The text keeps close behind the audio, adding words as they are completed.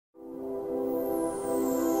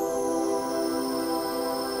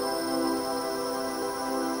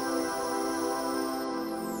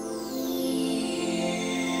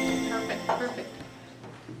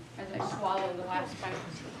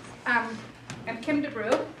I'm Kim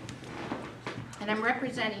DeBroux, and I'm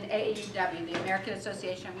representing AAUW, the American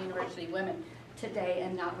Association of University Women, today,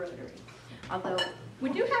 and not Rotary. Although we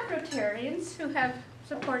do have Rotarians who have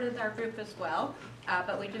supported our group as well,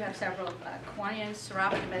 but we do have several Kiwanians,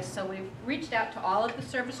 seroptimists, so we've reached out to all of the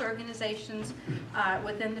service organizations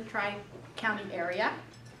within the Tri-County area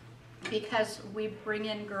because we bring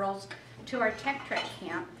in girls to our Tech Trek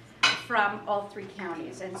camp from all 3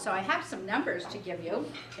 counties. And so I have some numbers to give you,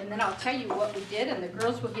 and then I'll tell you what we did, and the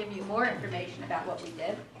girls will give you more information about what we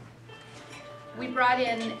did. We brought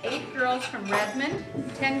in 8 girls from Redmond,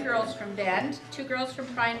 10 girls from Bend, 2 girls from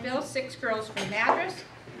Prineville, 6 girls from Madras,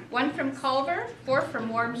 1 from Culver, 4 from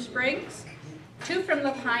Warm Springs, 2 from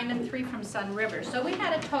Lapine, and 3 from Sun River. So we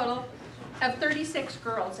had a total of 36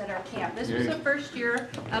 girls at our camp. This was the first year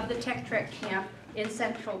of the Tech Trek camp in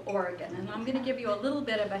Central Oregon. And I'm going to give you a little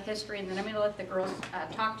bit of a history, and then I'm going to let the girls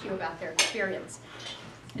talk to you about their experience.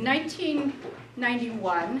 In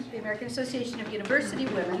 1991, the American Association of University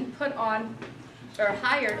Women put on, or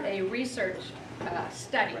hired a research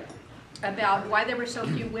study about why there were so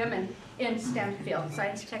few women in STEM fields,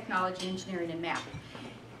 science, technology, engineering, and math.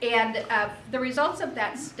 And the results of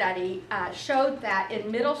that study showed that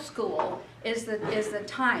in middle school is the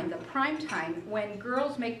time, the prime time, when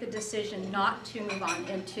girls make the decision not to move on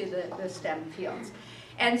into the STEM fields.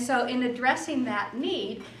 And so in addressing that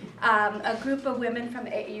need, a group of women from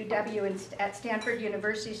AAUW at Stanford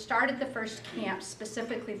University started the first camp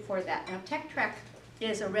specifically for that. Now, Tech Trek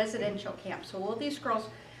is a residential camp, so all these girls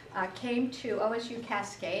came to OSU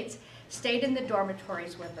Cascades, stayed in the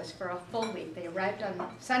dormitories with us for a full week. They arrived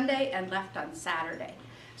on Sunday and left on Saturday.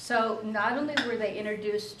 So not only were they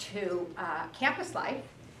introduced to campus life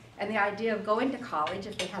and the idea of going to college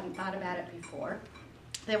if they hadn't thought about it before,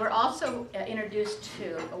 they were also introduced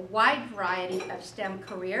to a wide variety of STEM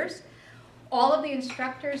careers. All of the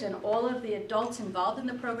instructors and all of the adults involved in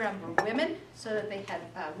the program were women, so that they had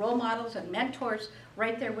role models and mentors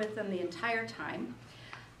right there with them the entire time.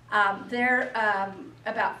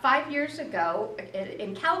 About 5 years ago,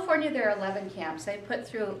 in California there are 11 camps. They put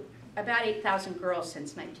through about 8,000 girls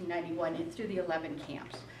since 1991 and through the 11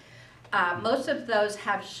 camps. Most of those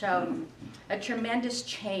have shown a tremendous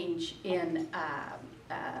change in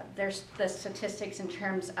the statistics in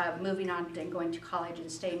terms of moving on and going to college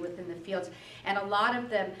and staying within the fields. And a lot of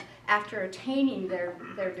them, after attaining their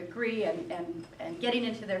degree and getting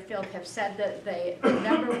into their field, have said that the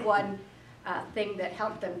number one thing that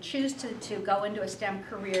helped them choose to go into a STEM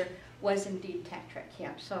career was indeed Tech Trek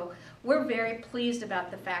camp. So we're very pleased about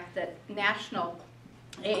the fact that national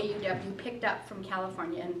AAUW picked up from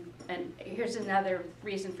California, and here's another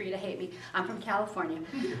reason for you to hate me. I'm from California.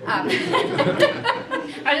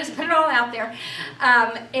 I just put it all out there.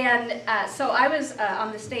 So I was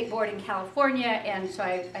on the state board in California, and so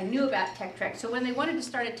I knew about Tech Trek. So when they wanted to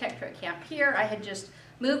start a Tech Trek camp here, I had just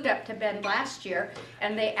moved up to Bend last year,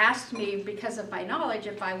 and they asked me, because of my knowledge,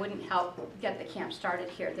 if I wouldn't help get the camp started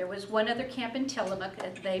here. There was one other camp in Tillamook.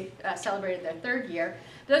 They celebrated their 3rd year.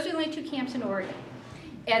 Those are the only 2 camps in Oregon.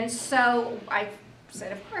 And so I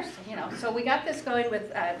said, of course, you know. So we got this going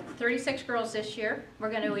with 36 girls this year.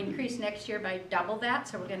 We're going to increase next year by double that,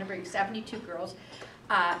 so we're going to bring 72 girls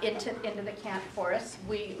into the camp for us.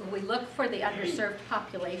 We look for the underserved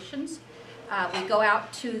populations. We go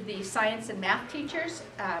out to the science and math teachers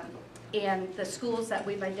and the schools that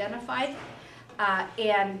we've identified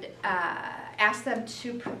and ask them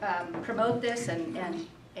to promote this and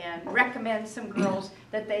recommend some girls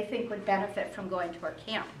that they think would benefit from going to our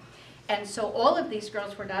camp. And so all of these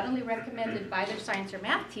girls were not only recommended by their science or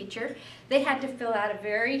math teacher, they had to fill out a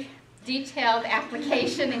very detailed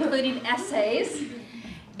application, including essays,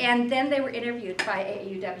 and then they were interviewed by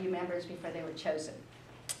AAUW members before they were chosen.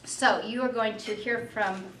 So you are going to hear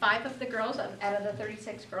from 5 of the girls out of the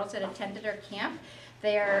 36 girls that attended our camp.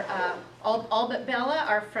 They are, all but Bella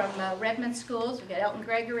are from Redmond schools. We've got Elton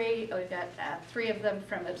Gregory, we've got 3 of them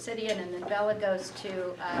from Obsidian, and then Bella goes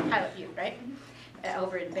to Pilot Butte, right?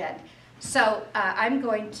 Over in Bend. So I'm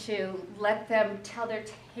going to let them tell their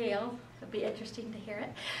tale. It'll be interesting to hear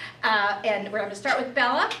it. And we're going to start with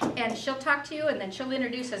Bella, and she'll talk to you, and then she'll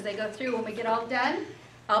introduce as they go through. When we get all done,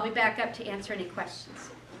 I'll be back up to answer any questions.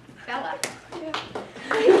 Bella. Yeah.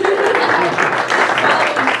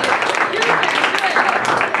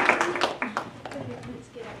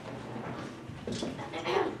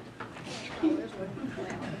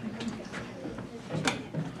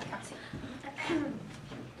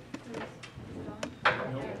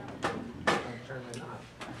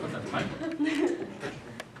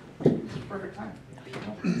 Perfect time.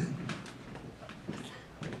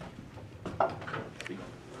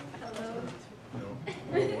 Hello.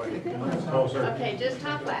 No. Oh, sorry. Okay, just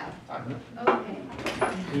talk loud. Hi. Okay.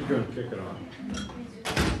 He's gonna kick it off.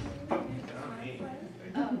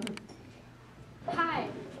 Hi,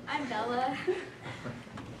 I'm Bella,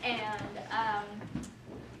 and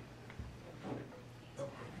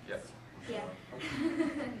Yes. yeah,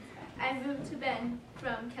 I moved to Bend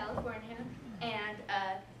from California, and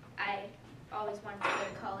I always wanted to go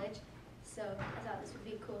to college, so I thought this would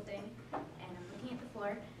be a cool thing, and I'm looking at the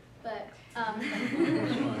floor, but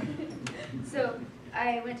so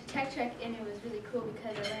I went to Tech Trek, and it was really cool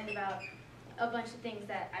because I learned about a bunch of things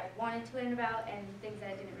that I wanted to learn about and things that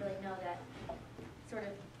I didn't really know that sort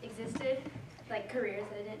of existed, like careers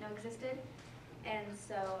that I didn't know existed. And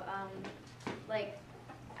so, like,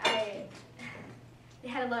 they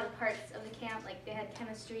had a lot of parts of the camp, like they had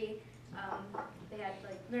chemistry, they had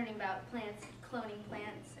like learning about plants, cloning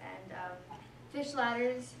plants, and fish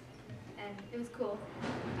ladders, and it was cool,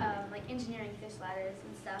 like engineering fish ladders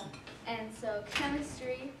and stuff. And so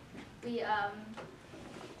chemistry, we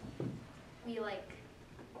like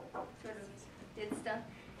sort of did stuff.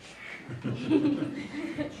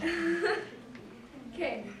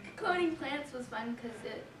 Okay, cloning plants was fun because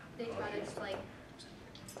they taught us like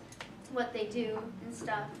what they do and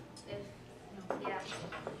stuff. That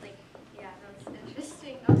was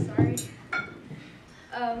interesting. I'm sorry.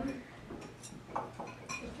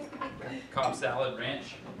 Cobb salad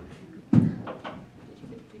ranch.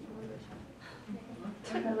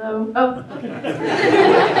 Hello. Oh.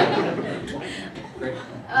 Great.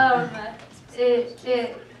 It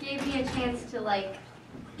gave me a chance to like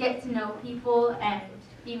get to know people and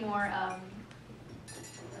be more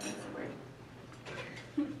what's the word?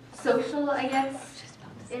 Social, I guess,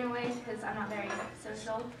 in a way, because I'm not very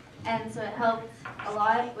social, and so it helped a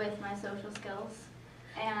lot with my social skills.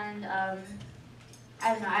 And I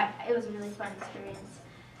don't know, it was a really fun experience.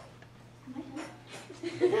 Do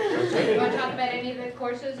you want to talk about any of the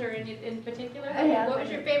courses or any in particular? Oh, yeah. What was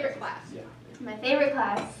your favorite class? Yeah. My favorite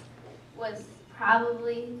class was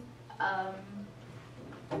probably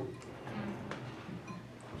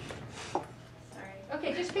sorry.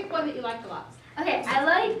 Okay, just pick one that you liked a lot. Okay, I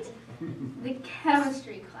liked the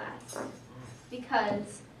chemistry class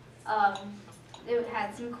because it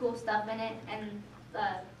had some cool stuff in it, and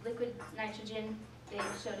liquid nitrogen, they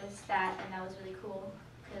showed us that, and that was really cool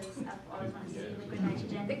because I've always wanted to see liquid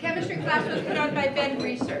nitrogen. The chemistry class was put on by Bend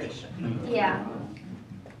Research. Yeah.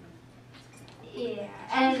 Yeah,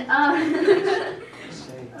 and I'm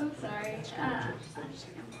sorry.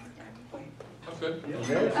 That's good.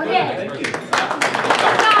 Okay. Thank you.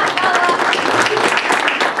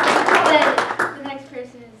 The next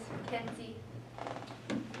person is Mackenzie.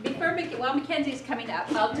 While Mackenzie's coming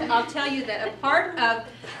up, I'll tell you that a part of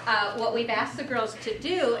what we've asked the girls to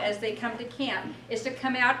do as they come to camp is to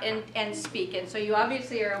come out and speak. And so you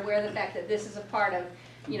obviously are aware of the fact that this is a part of,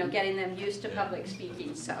 getting them used to public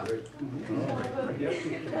speaking. So. We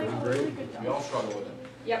all struggle with it.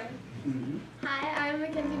 Yep. Hi, I'm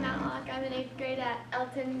Mackenzie Matlock. I'm in 8th grade at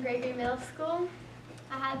Elton Gregory Middle School.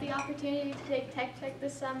 I had the opportunity to take Tech Trek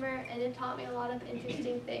this summer, and it taught me a lot of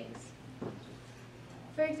interesting things.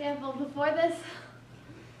 For example, before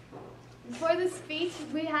this speech,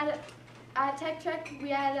 we had at Tech Trek we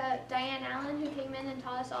had Diane Allen who came in and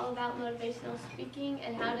taught us all about motivational speaking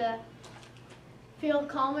and how to feel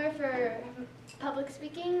calmer for public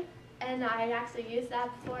speaking. And I actually used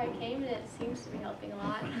that before I came, and it seems to be helping a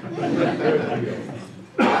lot.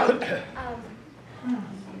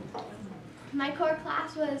 My core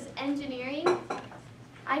class was engineering.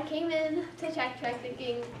 I came in to Tech Trek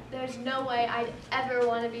thinking there's no way I'd ever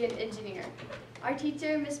want to be an engineer. Our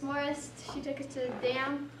teacher, Miss Morris, she took us to the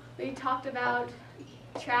dam. We talked about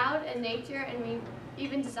trout and nature, and we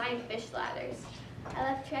even designed fish ladders. I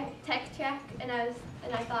left Tech Trek, and I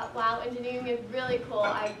thought, wow, engineering is really cool.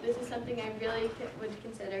 This is something I really would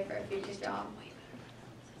consider for a future job.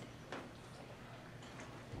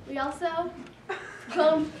 We also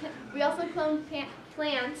cloned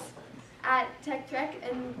plants at Tech Trek,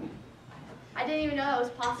 and I didn't even know that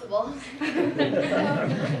was possible.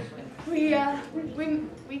 We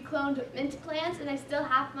cloned mint plants, and I still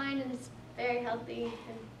have mine, and it's very healthy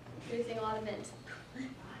and producing a lot of mint.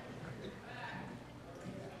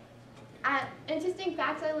 Interesting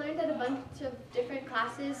facts I learned at a bunch of different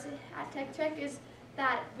classes at Tech Trek is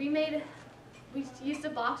that we used a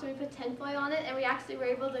box and we put tinfoil on it, and we actually were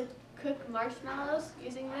able to cook marshmallows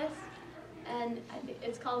using this. And I think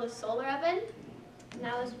it's called a solar oven, and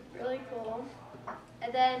that was really cool.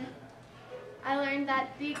 And then I learned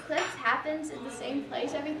that the eclipse happens in the same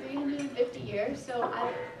place every 350 years, so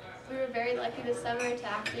we were very lucky this summer to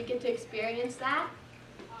actually get to experience that.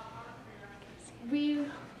 We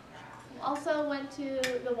also went to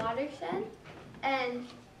the watershed, and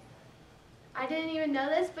I didn't even know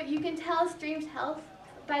this, but you can tell a stream's health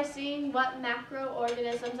by seeing what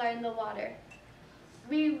macroorganisms are in the water.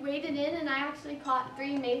 We waded in and I actually caught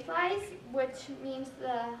 3 mayflies, which means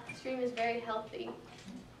the stream is very healthy.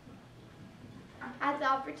 I had the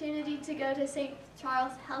opportunity to go to St.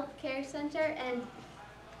 Charles Health Care Center, and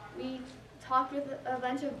we talked with a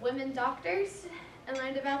bunch of women doctors and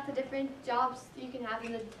learned about the different jobs you can have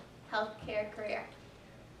in the healthcare career.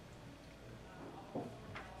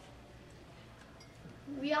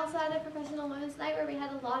 We also had a professional women's night where we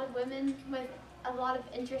had a lot of women with a lot of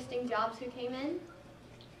interesting jobs who came in.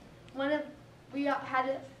 We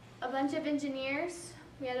had a bunch of engineers,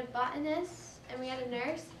 we had a botanist, and we had a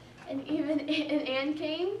nurse, and even an Anne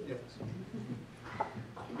came. Yes.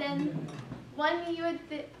 Then one you would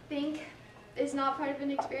think is not part of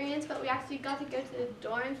an experience, but we actually got to go to the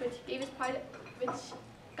dorms, which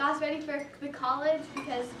got us ready for the college,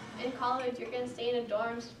 because in college you're going to stay in a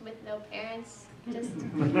dorms with no parents. Just you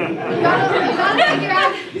gotta figure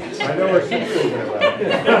out. I know where she's going with that.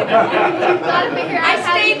 You gotta figure out. I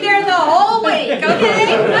stayed there the whole week, okay?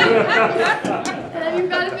 And then you've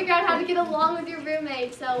got to figure out how to get along with your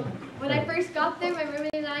roommate. So when I first got there, my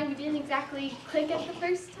roommate and I, we didn't exactly click at the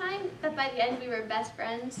first time, but by the end we were best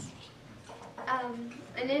friends.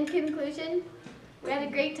 And in conclusion, we had a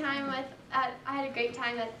great time I had a great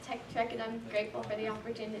time at Tech Trek, and I'm grateful for the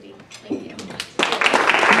opportunity. Thank you.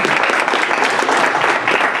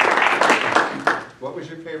 What was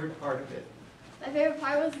your favorite part of it? My favorite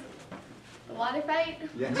part was the water fight.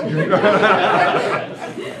 Yes.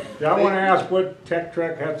 Yeah, I want to ask what Tech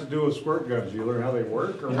Trek has to do with squirt guns. You learn how they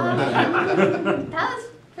work, or what? That was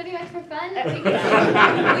pretty much for fun.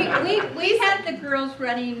 we had the girls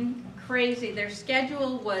running crazy. Their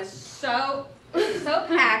schedule was so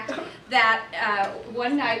packed that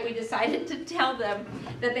one night we decided to tell them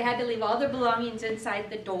that they had to leave all their belongings inside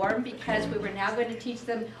the dorm, because we were now going to teach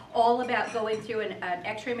them all about going through an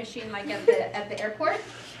X-ray machine like at the airport.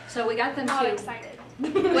 So we got them Not to. excited.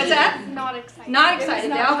 What's that? Not excited. Not It was excited.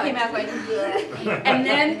 not They all fun. came out going, "Bleh." and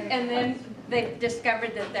then they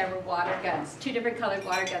discovered that there were water guns, 2 different colored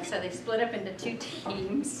water guns. So they split up into 2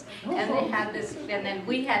 teams, and they had this, and then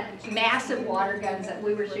we had massive water guns that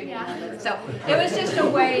we were shooting at them. So it was just a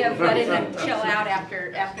way of letting them chill out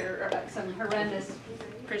after some horrendous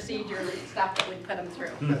procedure stuff that we put them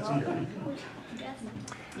through. Yes.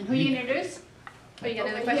 And who you introduce? Oh, you got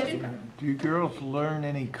another question? Do you girls learn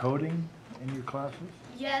any coding in your classes?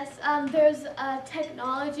 Yes, there's a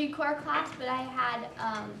technology core class, but I had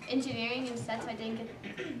engineering instead, so I didn't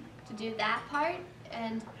get to do that part.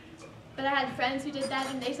 But I had friends who did that,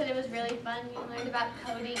 and they said it was really fun. We learned about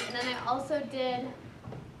coding, and then I also did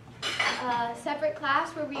a separate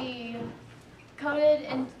class where we coded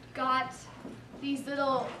and got these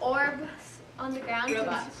little orbs on the ground.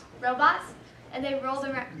 Robots. And they rolled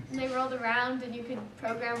around, and you could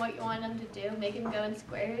program what you wanted them to do, make them go in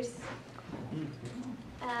squares.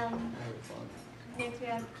 Next we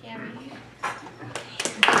have Cammie.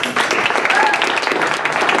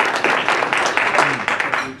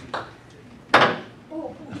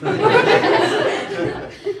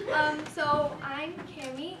 So I'm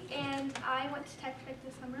Cammie, and I went to Tech Trek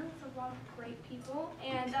this summer with a lot of great people.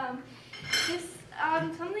 And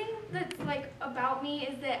something that's like about me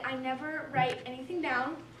is that I never write anything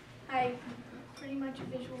down. I'm pretty much a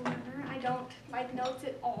visual learner. I don't like notes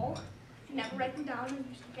at all. I never write them down. I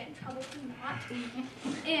usually get in trouble for not.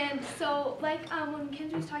 And so, like when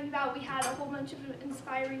Kenzie was talking about, we had a whole bunch of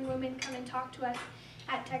inspiring women come and talk to us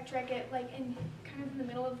at Tech Trek in kind of in the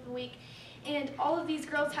middle of the week. And all of these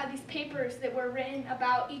girls had these papers that were written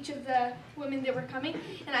about each of the women that were coming,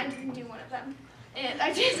 and I didn't do one of them. And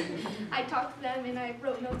I talked to them, and I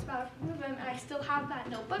wrote notes about one of them, and I still have that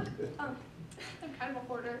notebook. I'm kind of a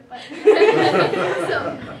hoarder, but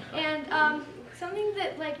something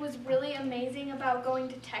that was really amazing about going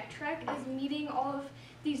to Tech Trek is meeting all of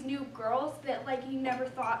these new girls that you never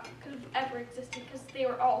thought could have ever existed, because they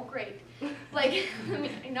were all great.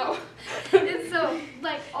 I know. And so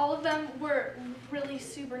all of them were really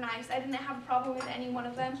super nice. I didn't have a problem with any one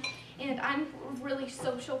of them, and I'm a really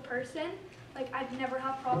social person. I'd never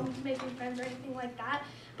have problems making friends or anything like that.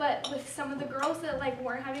 But with some of the girls that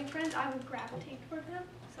weren't having friends, I would gravitate toward them.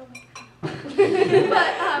 So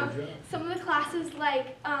but some of the classes,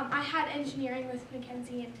 I had engineering with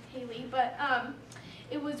Mackenzie and Haley, but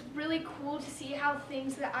it was really cool to see how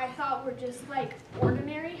things that I thought were just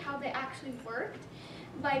ordinary, how they actually worked.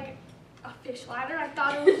 a fish ladder. I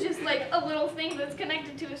thought it was just like a little thing that's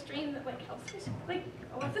connected to a stream that like helps fish, like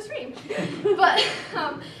with the stream. But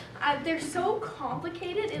they're so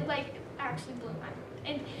complicated. It like actually blew my mind.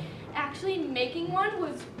 And actually making one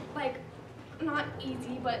was like not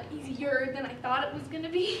easy, but easier than I thought it was gonna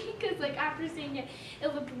be. Because like after seeing it,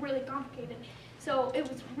 it looked really complicated. So it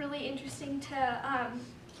was really interesting to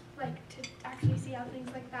to actually see how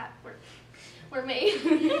things like that were made.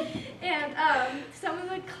 And some of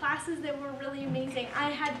the classes that were really amazing.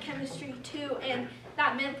 I had chemistry too, and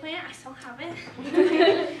that mint plant, I still have it.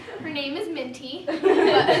 Her name is Minty.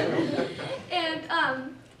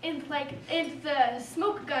 And the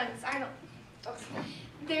smoke guns,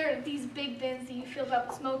 they're these big bins that you fill up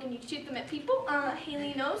with smoke and you shoot them at people.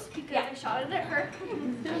 Haley knows because I shot it at her.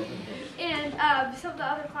 And some of the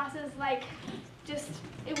other classes,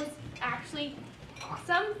 it was actually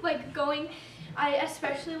awesome. I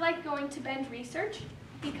especially like going to Bend Research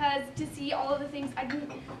because to see all of the things I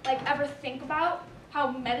didn't ever think about,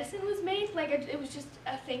 how medicine was made. It was just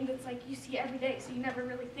a thing that's you see every day, so you never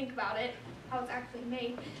really think about it, how it's actually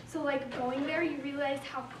made. So going there, you realize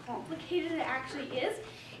how complicated it actually is.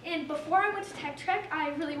 And before I went to Tech Trek, I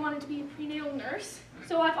really wanted to be a prenatal nurse.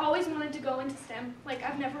 So I've always wanted to go into STEM.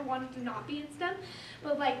 I've never wanted to not be in STEM.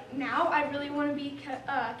 But now I really want to be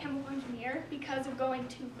a chemical engineer because of going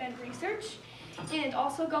to Bend Research and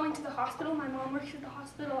also going to the hospital. My mom works at the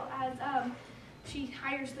hospital as she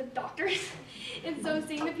hires the doctors. And so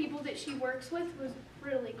seeing the people that she works with was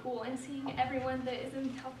really cool, and seeing everyone that is in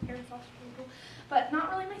healthcare is also really cool. But not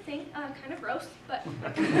really my thing, kind of gross, but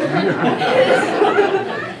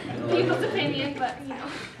people's opinion, but you know.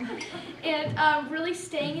 And really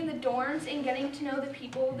staying in the dorms and getting to know the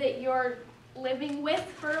people that you're living with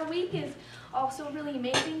for a week is also really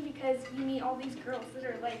amazing because you meet all these girls that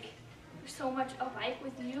are so much alike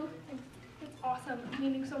with you. It's awesome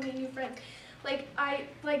meeting so many new friends.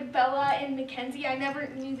 Bella and Mackenzie, I never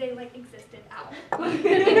knew they existed out.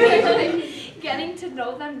 Getting to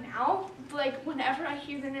know them now, whenever I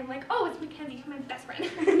hear their name, oh, it's Mackenzie, she's my best friend.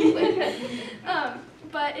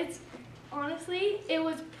 But it's honestly, it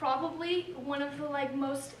was probably one of the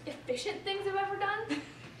most efficient things I've ever done.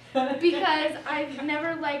 Because I've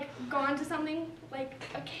never gone to something like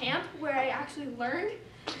a camp where I actually learned.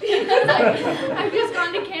 I've just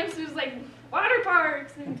gone to camps that was water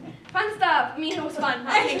parks and fun stuff. I mean, it was fun.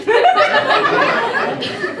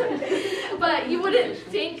 But you wouldn't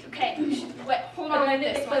think, okay, wait, hold on with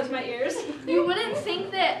this close my ears. You wouldn't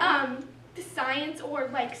think that the science or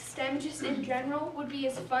STEM just in general would be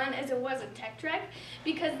as fun as it was at Tech Trek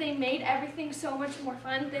because they made everything so much more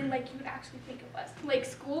fun than you would actually think it was.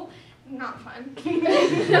 School, not fun.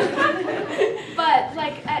 But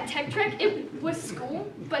at Tech Trek, it was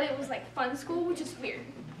school, but it was fun school, which is weird.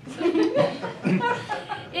 So,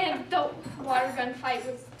 and the water gun fight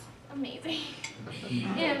was amazing.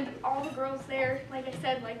 And all the girls there, like I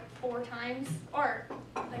said, 4 times, or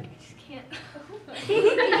I just can't.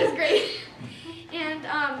 It was great. And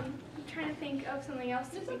I'm trying to think of something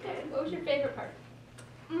else. It's okay. What was your favorite part?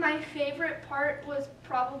 My favorite part was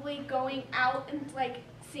probably going out and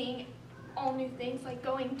seeing all new things,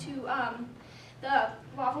 going to the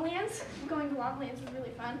lava lands. Going to lava lands was really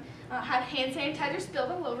fun. Had hand sanitizer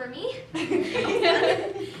spilled all over me.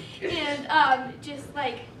 And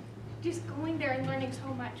just going there and learning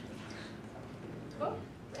so much. Cool.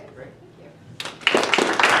 Great.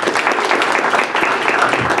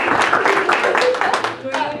 Who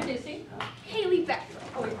are you introducing? Haley Beck.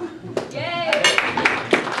 Yay!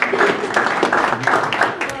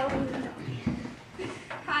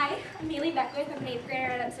 Hi, I'm Haley Beckwith. I'm an 8th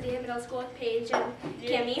grader at Obsidian Middle School with Paige and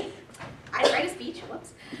Kimmy. I write a speech,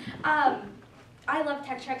 whoops. I love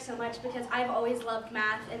Tech Trek so much because I've always loved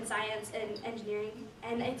math and science and engineering,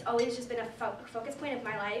 and it's always just been a focus point of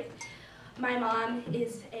my life. My mom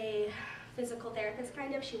is a physical therapist,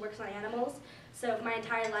 kind of. She works on animals, so my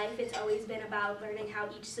entire life it's always been about learning how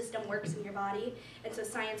each system works in your body, and so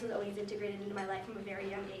science was always integrated into my life from a very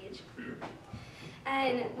young age.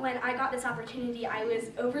 And when I got this opportunity, I was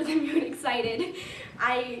over the moon excited.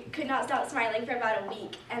 I could not stop smiling for about a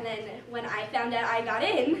week, and then when I found out I got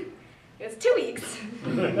in, it was 2 weeks.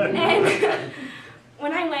 And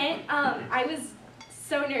when I went, I was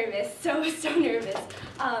so nervous, so nervous.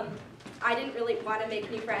 I didn't really want to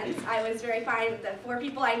make new friends. I was very fine with the 4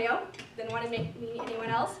 people I knew. Didn't want to meet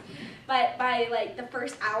anyone else. But by the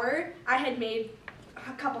first hour, I had made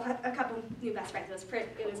a couple new best friends.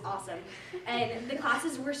 It was awesome. And the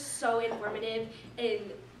classes were so informative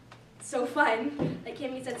and so fun. Like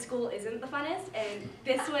Kimmy said, school isn't the funnest, and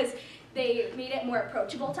they made it more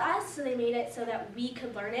approachable to us, so they made it so that we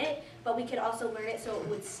could learn it, but we could also learn it so it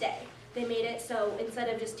would stay. They made it so instead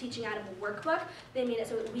of just teaching out of a workbook, they made it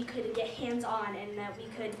so that we could get hands-on and that we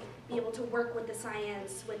could be able to work with the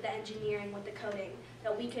science, with the engineering, with the coding,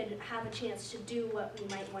 that we could have a chance to do what we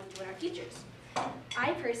might want to do in our futures.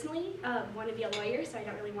 I personally want to be a lawyer, so I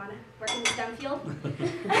don't really want to work in the STEM field.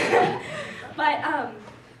 But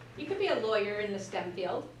You could be a lawyer in the STEM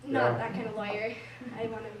field. not that kind of lawyer. I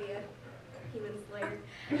want to be a humans lawyer.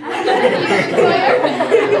 Humans lawyer.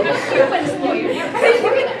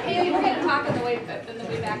 We're gonna talk on the way and then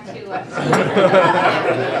we back to.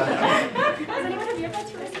 Has anyone of you ever been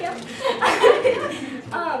to this camp?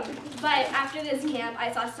 But after this camp,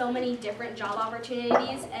 I saw so many different job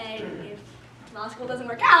opportunities, and if law school doesn't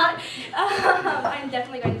work out, I'm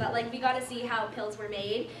definitely going to that. Like, we got to see how pills were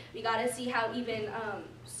made. We got to see how even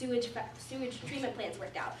sewage treatment plants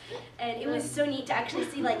worked out. And it was so neat to actually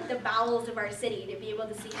see, like, the bowels of our city, to be able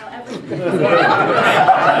to see how everything wrong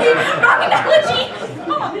analogy.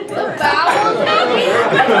 The bowels, maybe?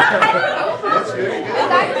 That's good. Is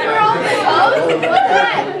that where all the goes? What's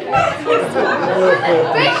that?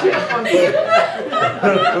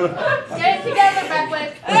 Get it together,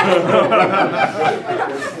 Beckwith.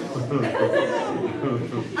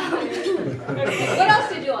 What else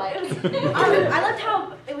did you like? I loved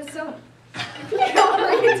how it was so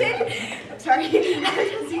female-oriented. I'm sorry, I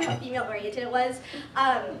loved how super female-oriented it was.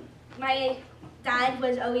 My dad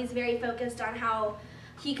was always very focused on how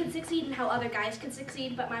he could succeed and how other guys could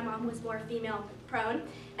succeed, but my mom was more female-prone.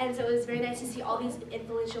 And so it was very nice to see all these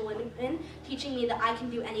influential women teaching me that I can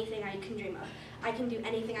do anything I can dream of. I can do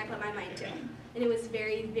anything I put my mind to. And it was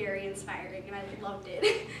very, very inspiring, and I loved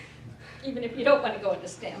it. Even if you don't want to go into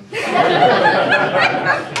STEM. All right,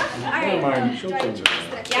 Never mind, do she'll I change it. introduce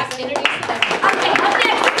the next Yep, person? introduce them. Okay, up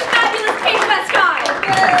next, the fabulous Kate Westcott.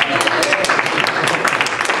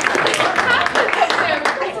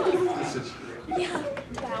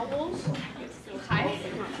 Vowels. Hi.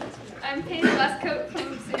 I'm Paige Westcoat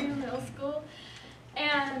from Senior Middle School,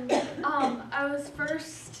 and I was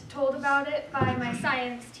first told about it by my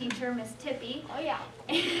science teacher, Miss Tippy. Oh, yeah.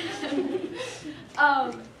 And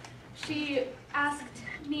she asked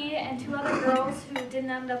me and two other girls who didn't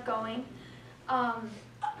end up going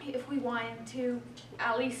if we wanted to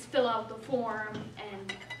at least fill out the form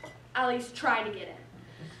and at least try to get in.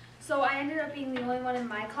 So I ended up being the only one in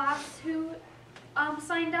my class who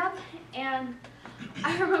signed up, and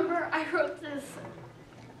I remember I wrote this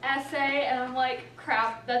essay and I'm like,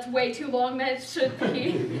 crap, that's way too long than it should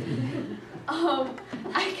be.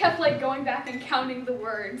 I kept like going back and counting the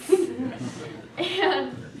words,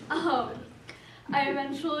 and I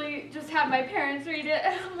eventually just had my parents read it,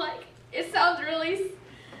 and I'm like, it's like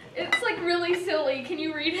really silly. Can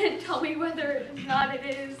you read it and tell me whether or not it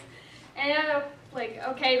is? And I'm like,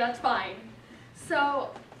 okay, that's fine. So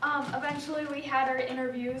eventually we had our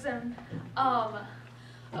interviews, and of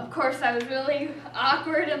course I was really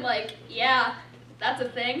awkward and like, yeah, that's a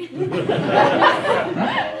thing.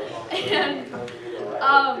 And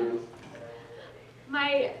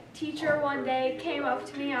my teacher one day came up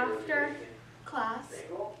to me after class,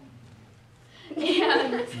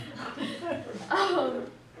 and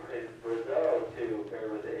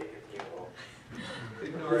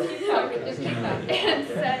Ignore it. and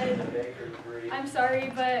said, I'm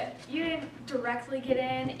sorry, but you didn't directly get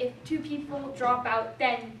in. If two people drop out,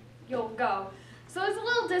 then you'll go. So I was a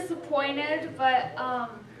little disappointed, but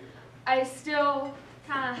I still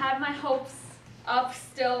kind of had my hopes up,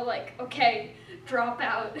 still like, okay, drop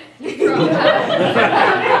out, drop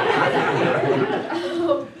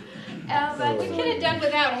out. We could have done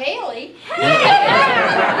without Haley.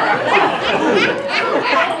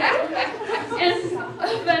 And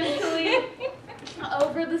eventually,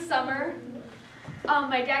 over the summer,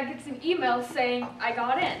 my dad gets an email saying I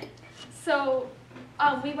got in. So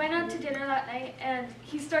we went out to dinner that night, and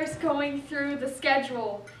he starts going through the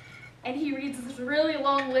schedule, and he reads this really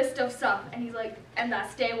long list of stuff, and he's like, and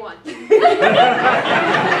that's day one.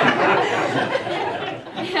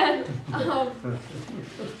 And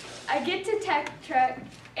I get to Tech Trek,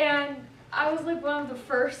 and I was like one of the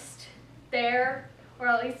first there, or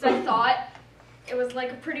at least I thought. It was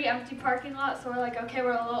like a pretty empty parking lot, so we're like, okay,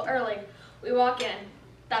 we're a little early. We walk in,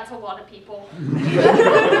 that's a lot of people.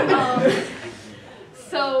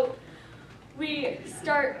 So we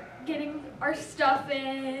start getting our stuff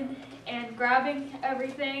in and grabbing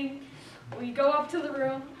everything. We go up to the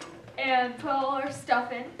room and put all our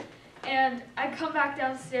stuff in, and I come back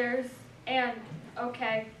downstairs, and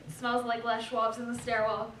okay, it smells like Les Schwab's in the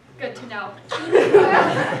stairwell. Good to know.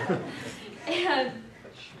 And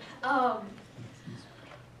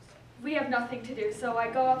we have nothing to do, so I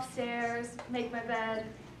go upstairs, make my bed,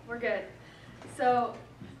 we're good. So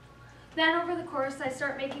then over the course, I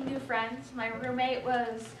started making new friends. My roommate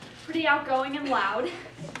was pretty outgoing and loud.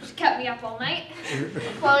 She kept me up all night.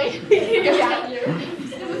 Chloe. Yeah.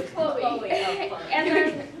 It was Chloe. And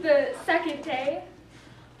then the second day,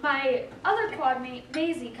 my other quad mate,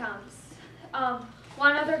 Maisie, comes.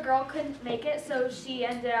 One other girl couldn't make it, so she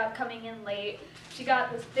ended up coming in late. She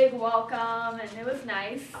got this big welcome, and it was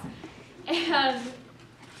nice. And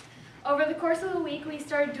over the course of the week, we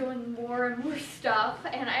started doing more and more stuff,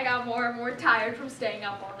 and I got more and more tired from staying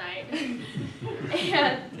up all night.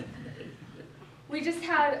 And we just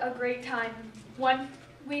had a great time. When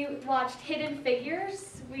we watched Hidden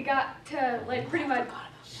Figures, we got to like pretty much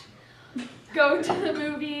go to the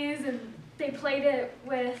movies, and they played it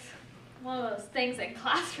with one of those things in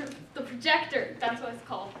classroom, the projector, that's what it's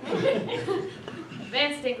called.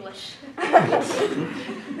 Advanced English.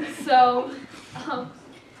 So,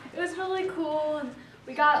 it was really cool, and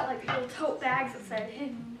we got like little tote bags that said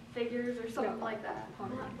Hidden Figures or something like that.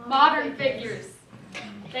 Modern Figures.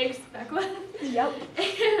 Thanks, Becca. Yep.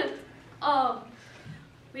 And,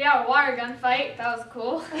 we had a water gun fight, that was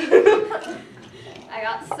cool. I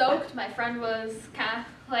got soaked, my friend was kind of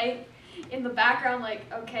like in the background like,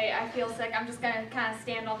 okay, I feel sick, I'm just gonna kind of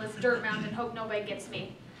stand on this dirt mound and hope nobody gets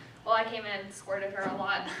me. Well, I came in and squirted her a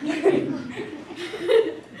lot.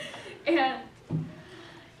 And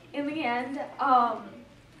in the end, I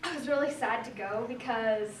was really sad to go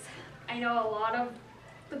because I know a lot of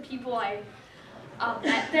the people I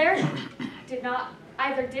met there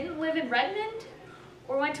either didn't live in Redmond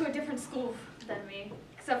or went to a different school than me,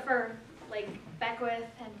 except for like Beckwith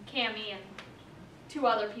and Cammie and 2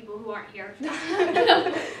 other people who aren't here.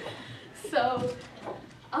 So,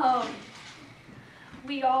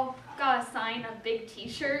 we all got assigned a big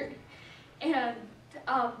t-shirt, and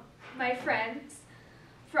my friends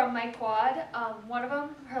from my quad, one of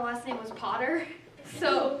them, her last name was Potter,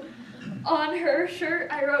 so on her shirt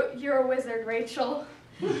I wrote, "You're a wizard, Rachel,"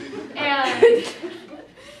 and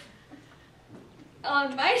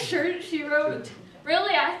on my shirt she wrote,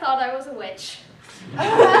 "Really, I thought I was a witch."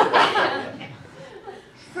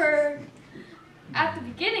 At the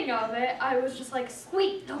beginning of it, I was just like,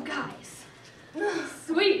 sweet, no guys.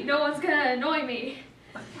 Sweet, no one's gonna annoy me.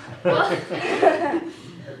 Well,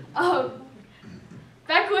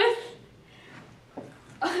 Beckwith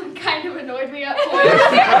kind of annoyed me at points.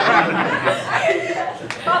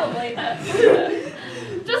 Probably.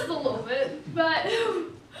 Just a little bit, but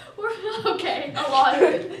we're okay, a lot of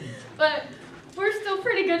it. But we're still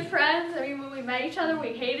pretty good friends. I mean, when we met each other,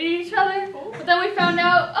 we hated each other. But then we found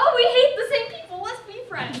out, oh, we hate the same people. Let's be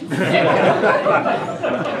friends. So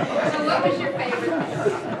what was your favorite?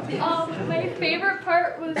 My favorite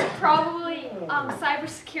part was probably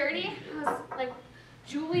cybersecurity. It was like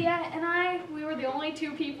Juliet and we were the only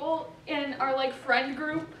 2 people in our like friend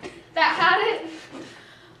group that had it.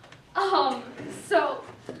 So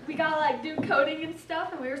we got to like do coding and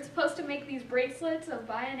stuff, and we were supposed to make these bracelets of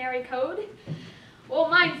binary code. Well,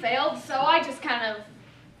 mine failed, so I just kind of,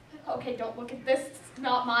 okay, don't look at this, it's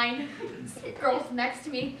not mine. This girl's next to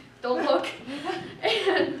me, don't look.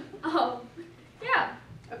 And, yeah.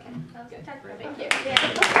 Okay, that was good. Thank you.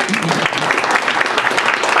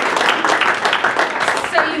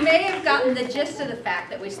 So you may have gotten the gist of the fact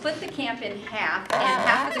that we split the camp in half, and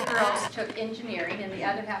half of the girls took engineering and the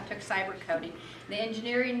other half took cyber coding. The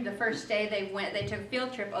engineering, the first day they took a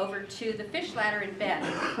field trip over to the fish ladder in Bend,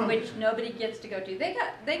 which nobody gets to go do. They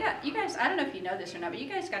got you guys, I don't know if you know this or not, but you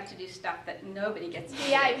guys got to do stuff that nobody gets to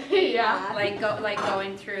do. Yeah. Like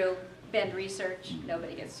going through Bend research,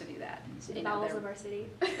 nobody gets to do that. So, The bowels of our city.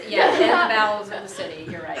 Yeah, in the bowels of the city,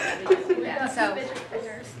 you're right. Nobody gets to do that. So,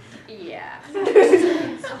 yeah.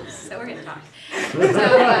 So we're gonna talk.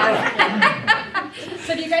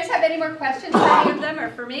 So do you guys have any more questions for any of them or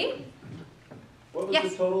for me? What was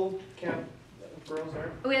Yes. the total camp of girls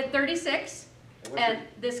there? We had 36, and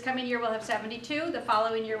this coming year we'll have 72. The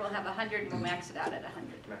following year we'll have 100, and we'll max it out at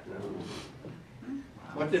 100.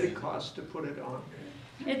 What did it cost to put it on?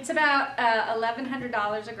 It's about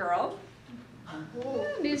 $1,100 a girl.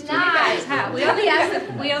 News to you Nice. guys, huh?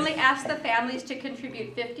 We only ask the families to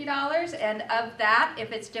contribute $50, and of that,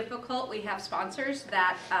 if it's difficult, we have sponsors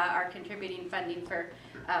that are contributing funding for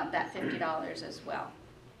that $50 as well.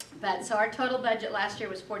 But so our total budget last year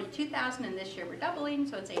was $42,000, and this year we're doubling,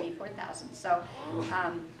 so it's $84,000. So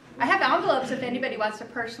I have envelopes if anybody wants to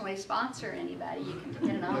personally sponsor anybody. You can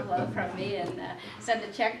get an envelope from me and send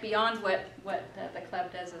a check beyond what the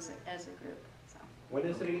club does as a group. So. When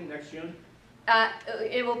is it again? Next June?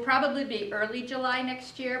 It will probably be early July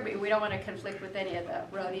next year. We don't want to conflict with any of the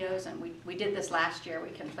rodeos, and we did this last year. We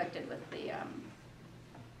conflicted with the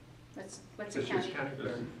what's the Fisher's county? County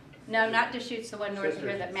Fair. No, not Deschutes, the one north of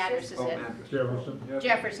here Sisters. that Madras is Oh, in. Madras. Jefferson?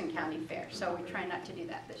 Jefferson County Fair, so we're trying not to do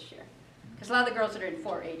that this year. Because a lot of the girls that are in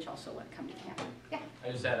 4-H also want to come to camp. Yeah.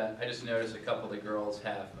 I just noticed a couple of the girls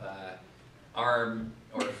have arm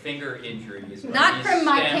or finger injuries. Are Not these from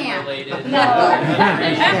my STEM camp. related?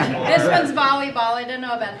 No. This one's volleyball, I don't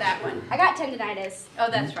know about that one. I got tendonitis. Oh,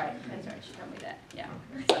 that's right, she told me that, yeah.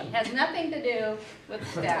 So it has nothing to do with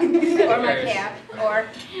STEM, or my camp, or,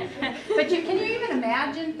 but can you even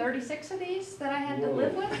imagine 36 of these that I had to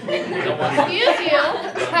live with? Don't want- Excuse you.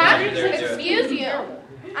 Huh? You're there too. Excuse you.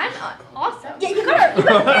 I'm awesome. Yeah, you got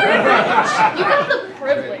You have the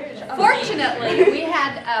privilege. Fortunately, we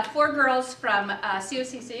had 4 girls from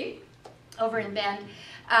COCC over in Bend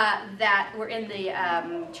that were in the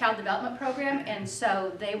child development program, and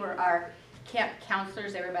so they were our camp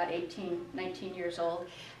counselors. They were about 18, 19 years old,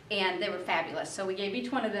 and they were fabulous. So we gave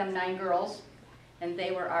each one of them 9 girls, and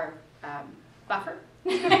they were our buffer.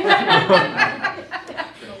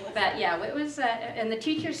 But yeah, it was, and the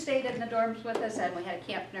teachers stayed in the dorms with us, and we had a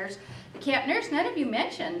camp nurse. The camp nurse, none of you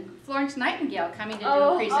mentioned Florence Nightingale coming to do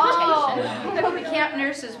a presentation. The camp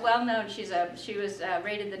nurse is well known. She was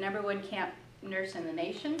rated the #1 camp nurse in the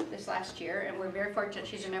nation this last year, and we're very fortunate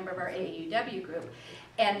she's a member of our AAUW group.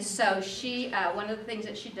 And so she, one of the things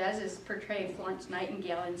that she does is portray Florence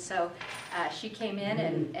Nightingale, and so she came in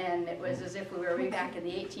and it was as if we were way back in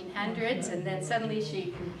the 1800s, and then suddenly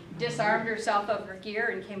she disarmed herself of her gear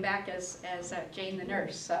and came back as Jane the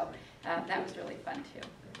nurse, so that was really fun too.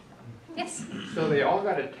 Yes? So they all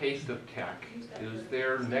got a taste of tech. Is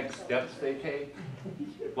there next steps they take?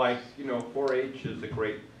 Like, 4-H is a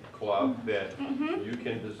great club that you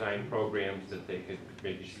can design programs that they could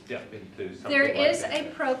maybe step into something There like is that. a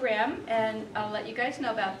program, and I'll let you guys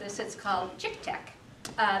know about this. It's called Chick Tech.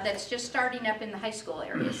 That's just starting up in the high school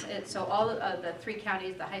areas. So all of the 3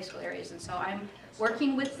 counties, the high school areas, and so I'm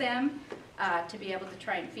working with them to be able to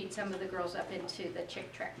try and feed some of the girls up into the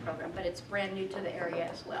Chick Tech program, but it's brand new to the area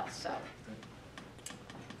as well. So.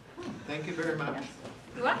 Thank you very much.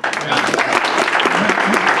 You're welcome.